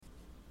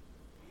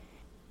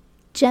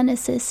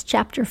Genesis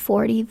chapter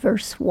 40,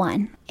 verse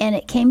 1. And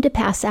it came to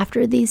pass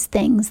after these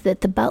things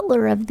that the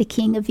butler of the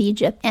king of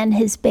Egypt and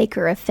his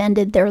baker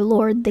offended their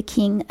lord the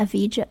king of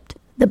Egypt.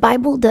 The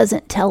Bible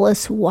doesn't tell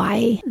us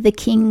why the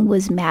king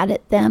was mad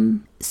at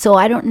them. So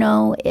I don't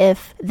know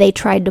if they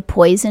tried to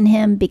poison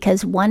him,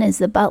 because one is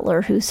the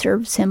butler who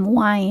serves him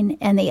wine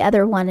and the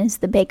other one is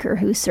the baker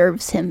who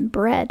serves him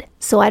bread.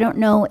 So I don't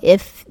know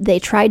if they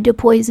tried to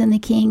poison the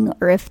king,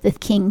 or if the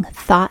king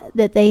thought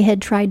that they had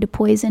tried to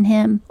poison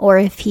him, or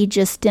if he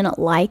just didn't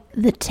like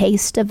the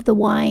taste of the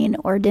wine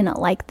or didn't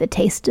like the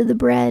taste of the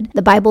bread.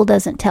 The Bible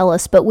doesn't tell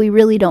us, but we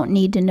really don't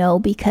need to know,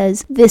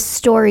 because this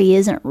story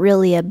isn't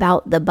really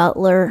about the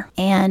butler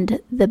and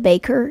the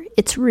baker.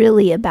 It's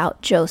really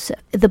about Joseph.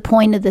 The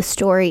point of the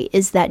story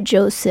is that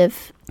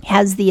Joseph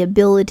has the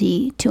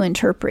ability to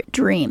interpret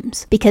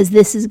dreams, because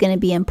this is going to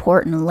be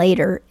important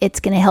later. It's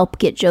going to help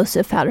get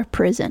Joseph out of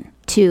prison.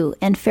 2.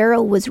 And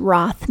Pharaoh was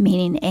wroth,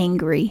 meaning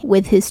angry,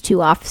 with his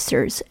 2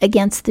 officers,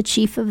 against the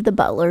chief of the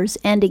butlers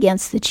and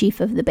against the chief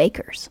of the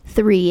bakers.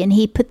 3. And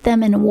he put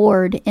them in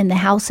ward in the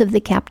house of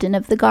the captain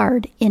of the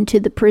guard, into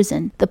the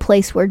prison, the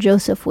place where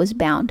Joseph was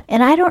bound.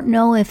 And I don't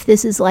know if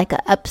this is like an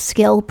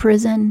upscale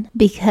prison,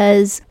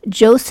 because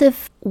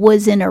Joseph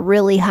was in a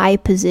really high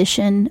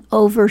position,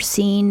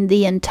 overseeing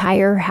the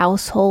entire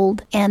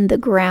household and the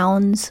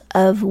grounds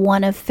of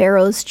one of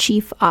Pharaoh's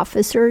chief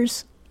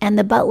officers. And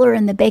the butler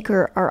and the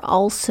baker are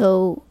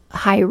also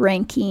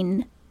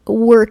high-ranking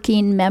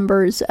working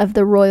members of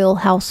the royal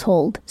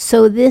household.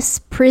 So this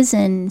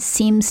prison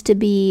seems to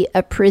be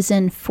a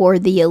prison for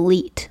the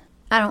elite.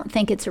 I don't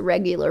think it's a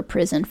regular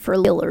prison for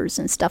killers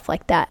and stuff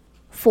like that.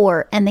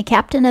 4. And the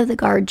captain of the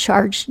guard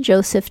charged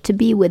Joseph to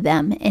be with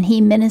them, and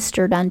he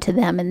ministered unto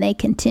them, and they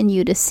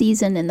continued a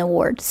season in the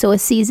ward. So a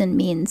season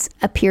means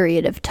a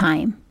period of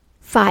time.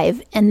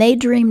 5. And they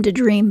dreamed a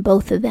dream,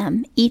 both of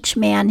them, each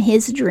man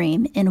his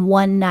dream, in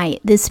one night.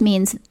 This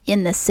means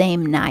in the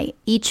same night.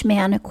 Each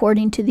man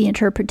according to the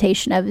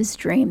interpretation of his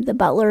dream, the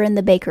butler and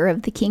the baker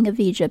of the king of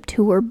Egypt,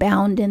 who were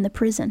bound in the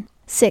prison.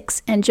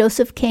 6. And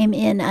Joseph came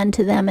in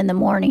unto them in the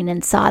morning,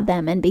 and saw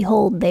them, and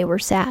behold, they were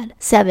sad.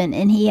 7.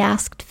 And he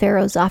asked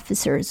Pharaoh's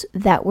officers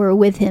that were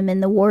with him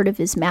in the ward of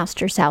his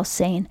master's house,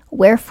 saying,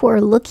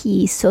 Wherefore look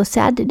ye so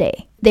sad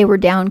today? They were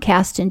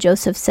downcast, and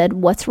Joseph said,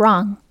 What's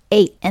wrong?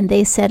 8. And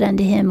they said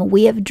unto him,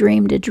 We have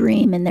dreamed a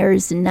dream, and there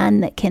is none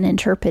that can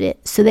interpret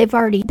it. So they've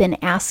already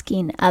been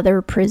asking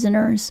other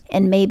prisoners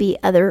and maybe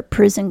other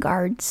prison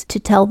guards to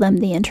tell them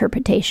the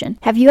interpretation.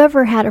 Have you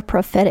ever had a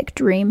prophetic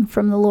dream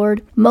from the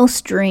Lord?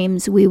 Most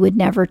dreams we would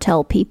never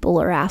tell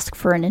people or ask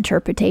for an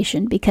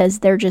interpretation, because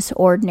they're just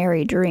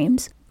ordinary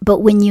dreams. But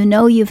when you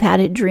know you've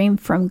had a dream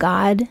from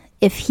God,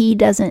 if he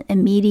doesn't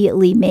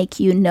immediately make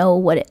you know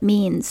what it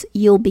means,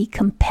 you'll be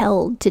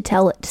compelled to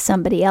tell it to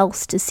somebody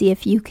else to see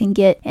if you can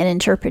get an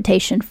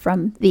interpretation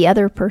from the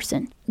other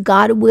person.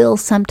 God will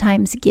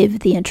sometimes give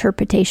the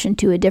interpretation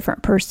to a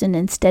different person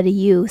instead of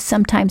you.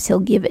 Sometimes he'll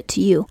give it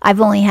to you.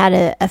 I've only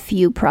had a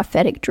few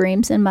prophetic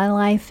dreams in my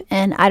life,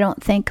 and I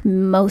don't think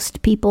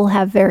most people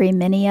have very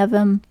many of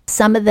them.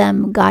 Some of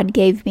them God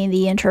gave me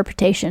the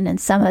interpretation, and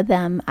some of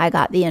them I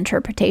got the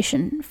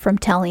interpretation from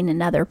telling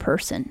another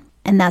person.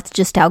 And that's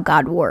just how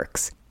God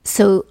works.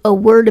 So a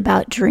word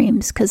about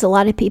dreams, because a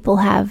lot of people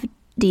have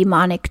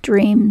demonic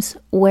dreams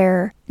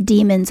where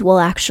demons will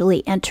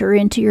actually enter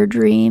into your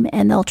dream,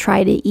 and they'll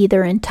try to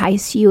either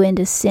entice you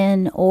into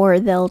sin, or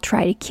they'll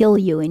try to kill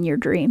you in your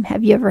dream.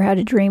 Have you ever had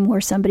a dream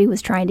where somebody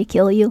was trying to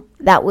kill you?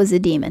 That was a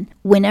demon.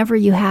 Whenever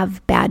you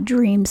have bad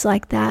dreams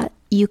like that,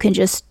 you can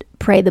just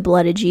pray the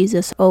blood of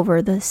Jesus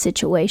over the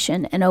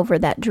situation and over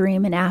that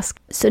dream and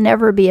ask. So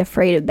never be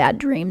afraid of bad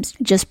dreams.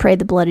 Just pray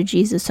the blood of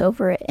Jesus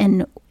over it.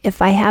 And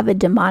if I have a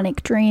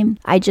demonic dream,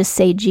 I just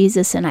say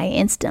Jesus and I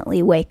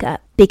instantly wake up,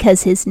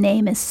 because his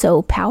name is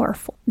so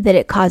powerful that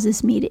it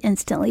causes me to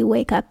instantly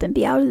wake up and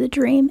be out of the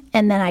dream.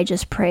 And then I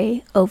just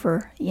pray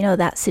over,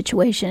 that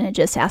situation, and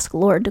just ask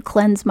Lord to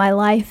cleanse my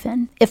life.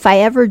 And if I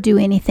ever do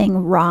anything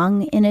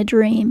wrong in a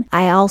dream,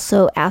 I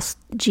also ask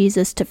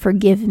Jesus to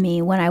forgive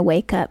me when I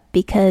wake up,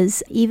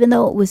 because even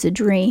though it was a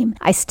dream,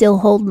 I still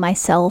hold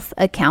myself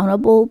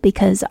accountable,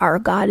 because our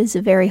God is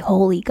a very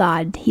holy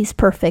God. He's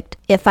perfect.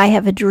 If I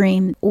have a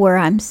dream where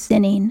I'm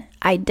sinning,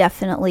 I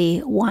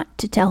definitely want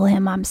to tell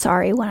him I'm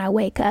sorry when I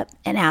wake up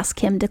and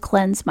ask him to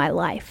cleanse my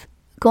life.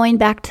 Going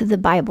back to the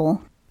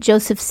Bible,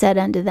 Joseph said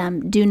unto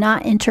them, Do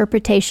not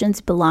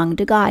interpretations belong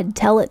to God?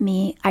 Tell it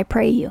me, I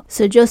pray you.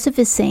 So Joseph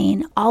is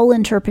saying, all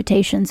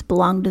interpretations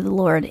belong to the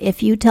Lord.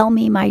 If you tell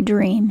me my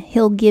dream,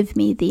 he'll give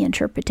me the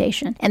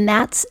interpretation. And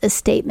that's a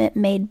statement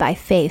made by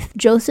faith.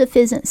 Joseph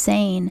isn't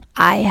saying,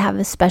 I have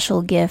a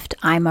special gift,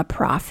 I'm a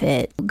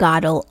prophet,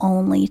 God will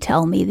only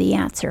tell me the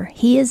answer.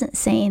 He isn't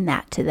saying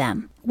that to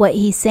them. What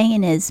he's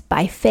saying is,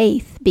 by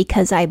faith,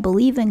 because I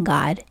believe in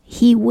God,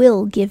 he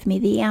will give me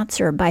the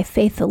answer by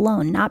faith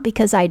alone, not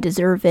because I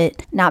deserve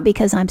it, not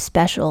because I'm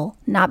special,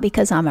 not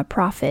because I'm a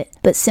prophet,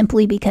 but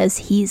simply because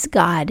he's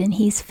God and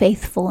he's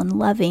faithful and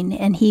loving,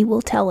 and he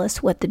will tell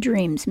us what the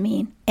dreams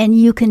mean. And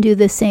you can do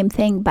the same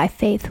thing by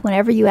faith.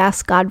 Whenever you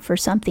ask God for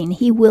something,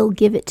 he will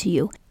give it to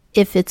you.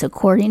 If it's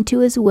according to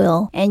his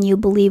will and you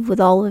believe with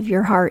all of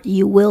your heart,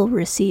 you will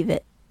receive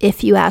it.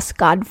 If you ask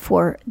God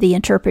for the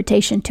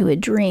interpretation to a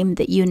dream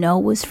that you know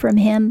was from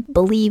him,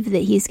 believe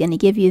that he's going to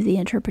give you the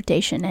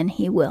interpretation, and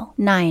he will.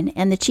 9.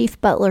 And the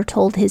chief butler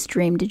told his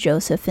dream to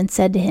Joseph and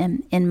said to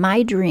him, in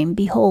my dream,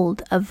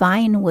 behold, a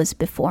vine was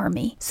before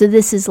me. So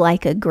this is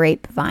like a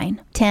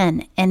grapevine.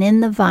 10. And in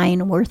the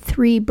vine were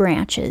 3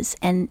 branches,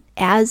 and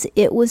as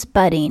it was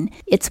budding,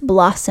 its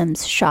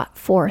blossoms shot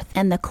forth,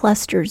 and the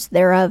clusters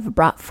thereof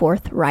brought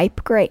forth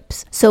ripe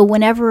grapes. So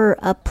whenever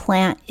a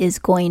plant is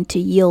going to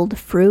yield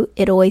fruit,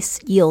 it always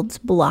yields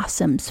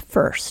blossoms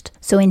first.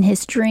 So in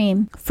his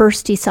dream,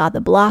 first he saw the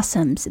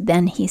blossoms,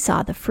 then he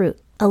saw the fruit.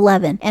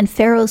 11. And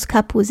Pharaoh's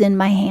cup was in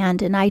my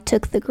hand, and I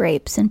took the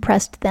grapes and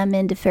pressed them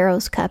into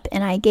Pharaoh's cup,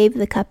 and I gave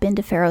the cup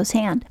into Pharaoh's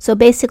hand. So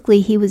basically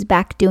he was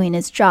back doing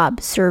his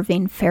job,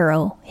 serving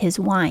Pharaoh his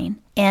wine.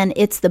 And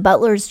it's the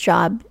butler's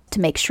job to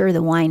make sure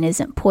the wine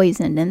isn't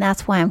poisoned. And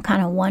that's why I'm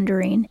kind of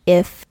wondering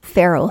if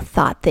Pharaoh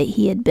thought that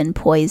he had been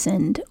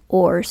poisoned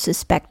or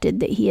suspected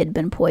that he had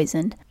been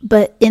poisoned.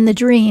 But in the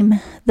dream,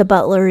 the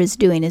butler is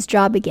doing his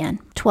job again.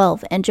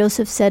 12. And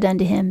Joseph said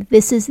unto him,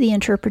 this is the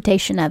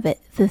interpretation of it.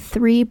 The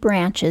 3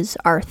 branches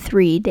are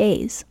 3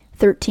 days.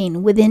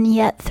 13. Within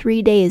yet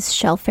 3 days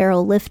shall Pharaoh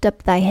lift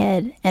up thy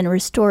head and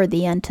restore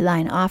thee unto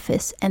thine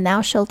office, and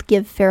thou shalt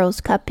give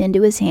Pharaoh's cup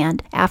into his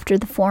hand after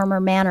the former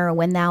manner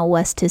when thou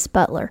wast his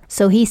butler.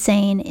 So he's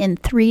saying in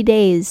 3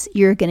 days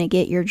you're going to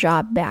get your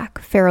job back.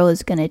 Pharaoh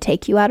is going to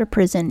take you out of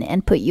prison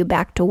and put you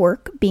back to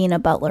work being a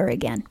butler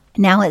again.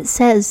 Now it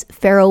says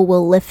Pharaoh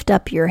will lift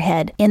up your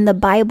head. In the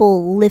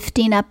Bible,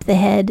 lifting up the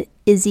head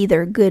is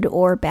either good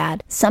or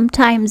bad.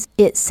 Sometimes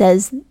it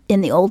says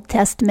in the Old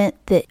Testament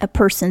that a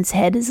person's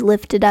head is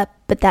lifted up,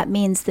 but that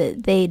means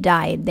that they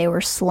died, they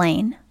were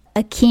slain.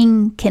 A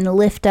king can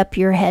lift up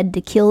your head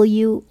to kill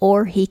you,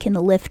 or he can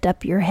lift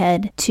up your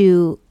head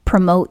to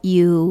promote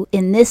you.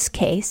 In this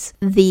case,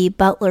 the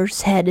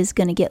butler's head is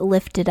going to get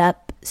lifted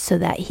up so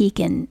that he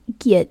can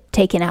get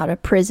taken out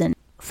of prison.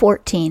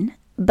 14.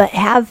 But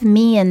have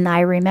me in thy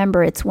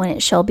remembrance when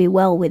it shall be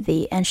well with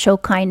thee, and show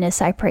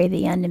kindness, I pray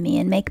thee, unto me,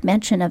 and make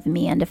mention of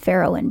me unto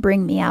Pharaoh, and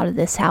bring me out of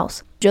this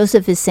house.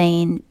 Joseph is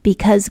saying,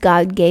 because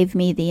God gave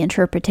me the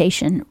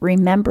interpretation,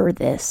 remember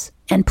this,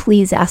 and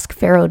please ask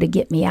Pharaoh to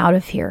get me out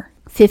of here.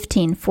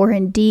 15. For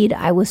indeed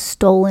I was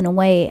stolen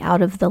away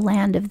out of the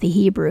land of the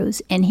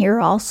Hebrews, and here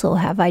also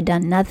have I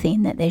done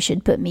nothing that they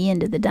should put me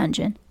into the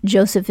dungeon.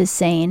 Joseph is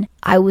saying,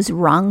 I was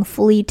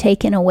wrongfully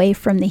taken away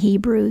from the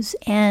Hebrews,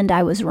 and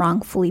I was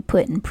wrongfully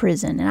put in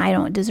prison, and I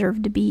don't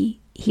deserve to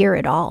be here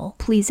at all.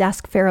 Please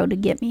ask Pharaoh to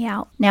get me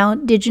out. Now,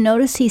 did you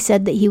notice he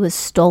said that he was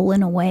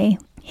stolen away?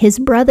 His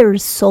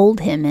brothers sold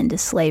him into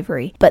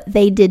slavery, but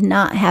they did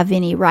not have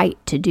any right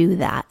to do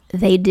that.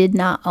 They did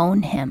not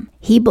own him.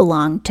 He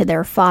belonged to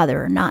their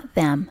father, not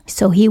them.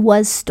 So he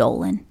was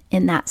stolen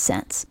in that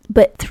sense.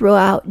 But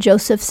throughout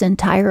Joseph's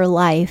entire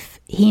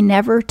life, he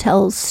never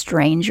tells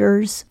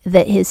strangers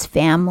that his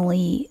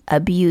family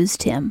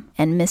abused him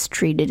and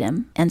mistreated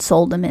him and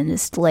sold him into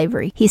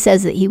slavery. He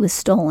says that he was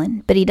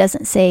stolen, but he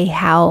doesn't say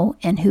how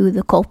and who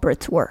the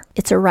culprits were.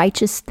 It's a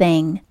righteous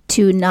thing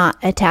to not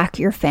attack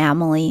your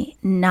family,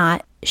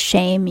 not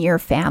shame your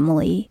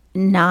family,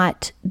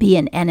 not be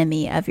an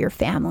enemy of your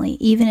family.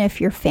 Even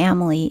if your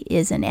family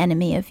is an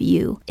enemy of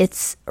you,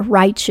 it's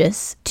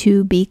righteous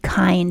to be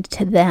kind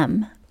to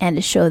them and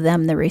to show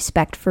them the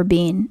respect for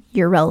being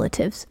your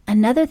relatives.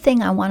 Another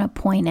thing I want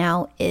to point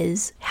out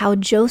is how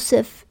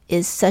Joseph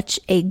is such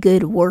a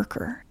good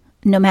worker.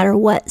 No matter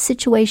what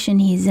situation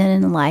he's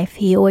in life,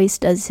 he always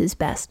does his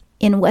best.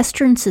 In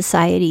Western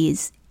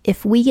societies,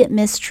 if we get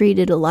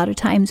mistreated, a lot of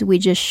times we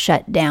just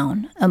shut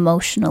down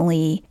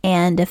emotionally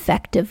and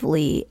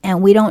effectively,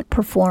 and we don't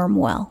perform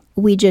well.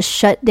 We just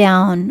shut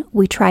down,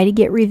 we try to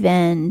get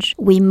revenge,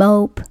 we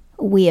mope,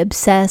 we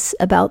obsess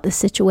about the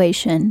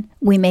situation,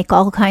 we make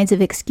all kinds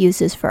of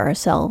excuses for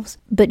ourselves.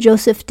 But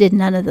Joseph did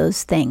none of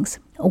those things.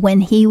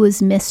 When he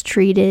was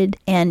mistreated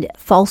and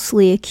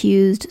falsely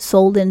accused,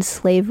 sold into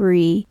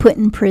slavery, put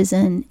in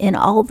prison, in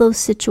all those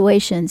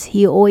situations,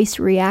 he always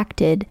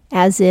reacted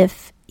as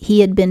if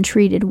he had been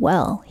treated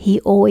well. He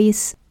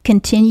always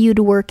continued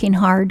working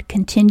hard,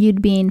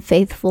 continued being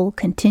faithful,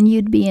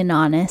 continued being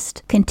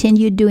honest,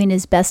 continued doing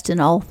his best in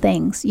all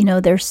things. You know,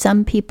 there's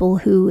some people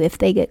who, if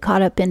they get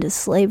caught up into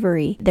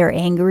slavery, they're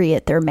angry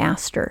at their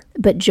master.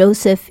 But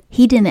Joseph,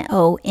 he didn't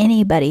owe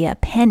anybody a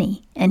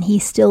penny, and he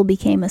still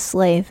became a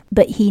slave.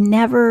 But he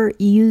never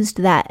used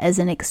that as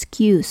an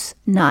excuse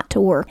not to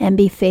work and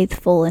be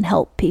faithful and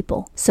help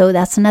people. So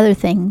that's another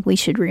thing we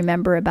should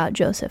remember about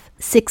Joseph.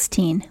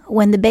 16.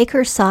 When the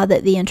baker saw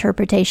that the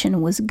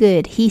interpretation was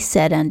good, he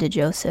said unto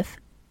Joseph,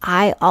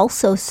 I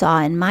also saw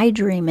in my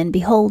dream, and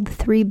behold,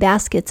 3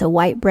 baskets of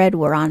white bread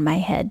were on my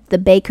head. The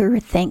baker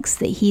thinks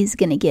that he's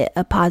going to get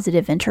a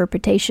positive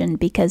interpretation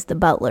because the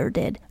butler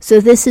did. So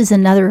this is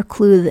another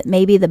clue that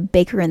maybe the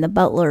baker and the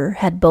butler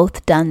had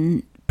both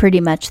done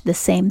pretty much the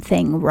same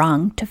thing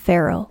wrong to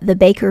Pharaoh. The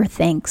baker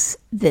thinks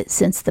that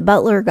since the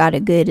butler got a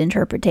good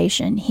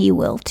interpretation, he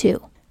will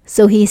too.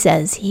 So he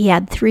says he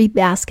had 3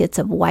 baskets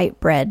of white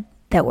bread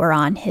that were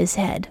on his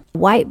head.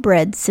 White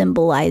bread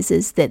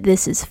symbolizes that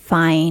this is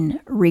fine,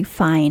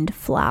 refined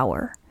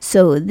flour.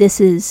 So this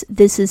is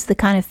the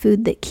kind of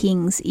food that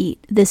kings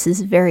eat. This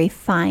is very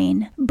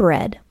fine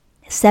bread.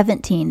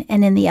 17,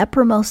 and in the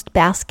uppermost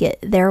basket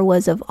there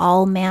was of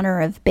all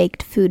manner of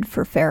baked food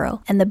for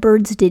Pharaoh, and the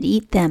birds did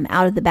eat them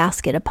out of the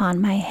basket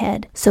upon my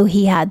head. So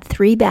he had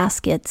 3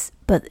 baskets,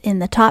 but in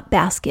the top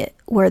basket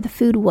where the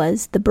food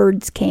was, the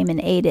birds came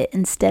and ate it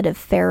instead of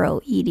Pharaoh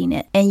eating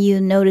it. And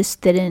you notice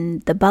that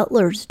in the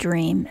butler's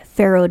dream,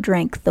 Pharaoh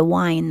drank the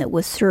wine that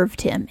was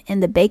served him.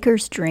 In the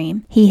baker's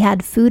dream, he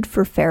had food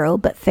for Pharaoh,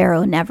 but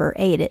Pharaoh never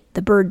ate it.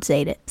 The birds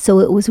ate it. So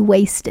it was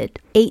wasted.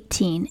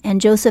 18,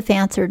 and Joseph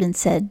answered and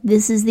said,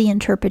 this is the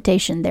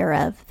interpretation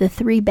thereof. The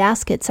 3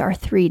 baskets are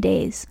 3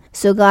 days.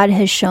 So God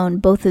has shown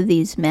both of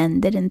these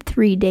men that in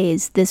 3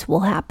 days this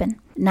will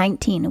happen.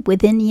 19,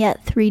 within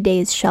yet 3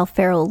 days shall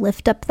Pharaoh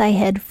lift up thy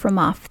head from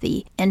off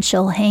thee, and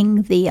shall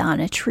hang thee on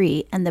a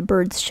tree, and the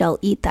birds shall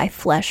eat thy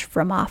flesh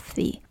from off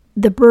thee.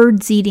 The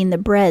birds eating the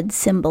bread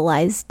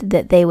symbolized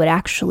that they would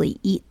actually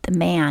eat the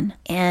man,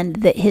 and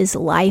that his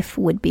life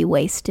would be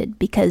wasted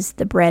because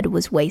the bread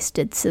was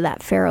wasted so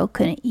that Pharaoh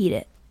couldn't eat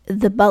it.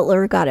 The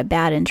butler got a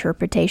bad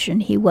interpretation.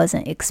 He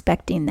wasn't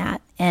expecting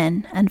that,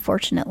 and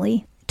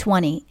unfortunately,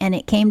 20, and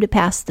it came to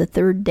pass the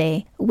 3rd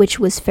day, which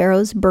was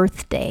Pharaoh's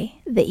birthday,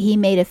 that he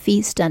made a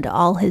feast unto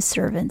all his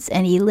servants,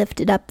 and he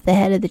lifted up the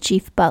head of the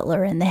chief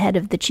butler and the head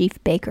of the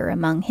chief baker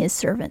among his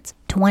servants.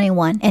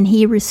 21, and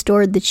he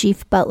restored the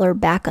chief butler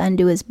back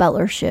unto his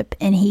butlership,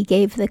 and he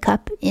gave the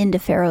cup into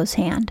Pharaoh's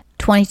hand.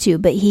 22,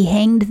 but he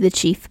hanged the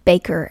chief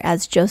baker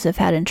as Joseph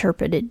had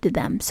interpreted to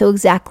them. So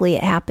exactly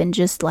it happened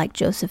just like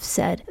Joseph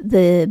said.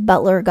 The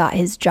butler got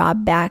his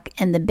job back,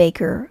 and the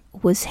baker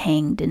was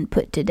hanged and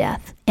put to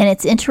death. And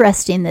it's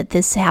interesting that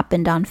this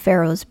happened on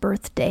Pharaoh's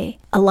birthday.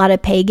 A lot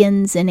of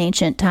pagans in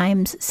ancient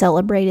times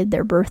celebrated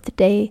their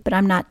birthday, but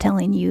I'm not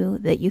telling you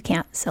that you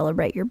can't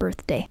celebrate your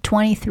birthday.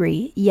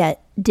 23,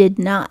 yet did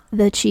not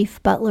the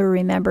chief butler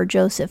remember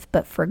Joseph,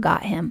 but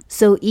forgot him.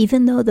 So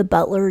even though the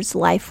butler's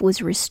life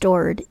was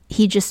restored,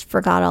 he just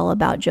forgot all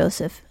about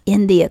Joseph.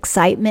 In the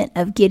excitement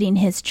of getting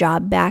his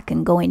job back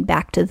and going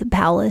back to the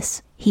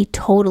palace, he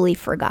totally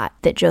forgot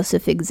that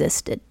Joseph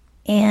existed.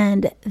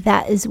 And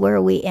that is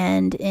where we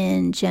end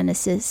in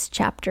Genesis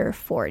chapter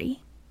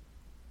 40.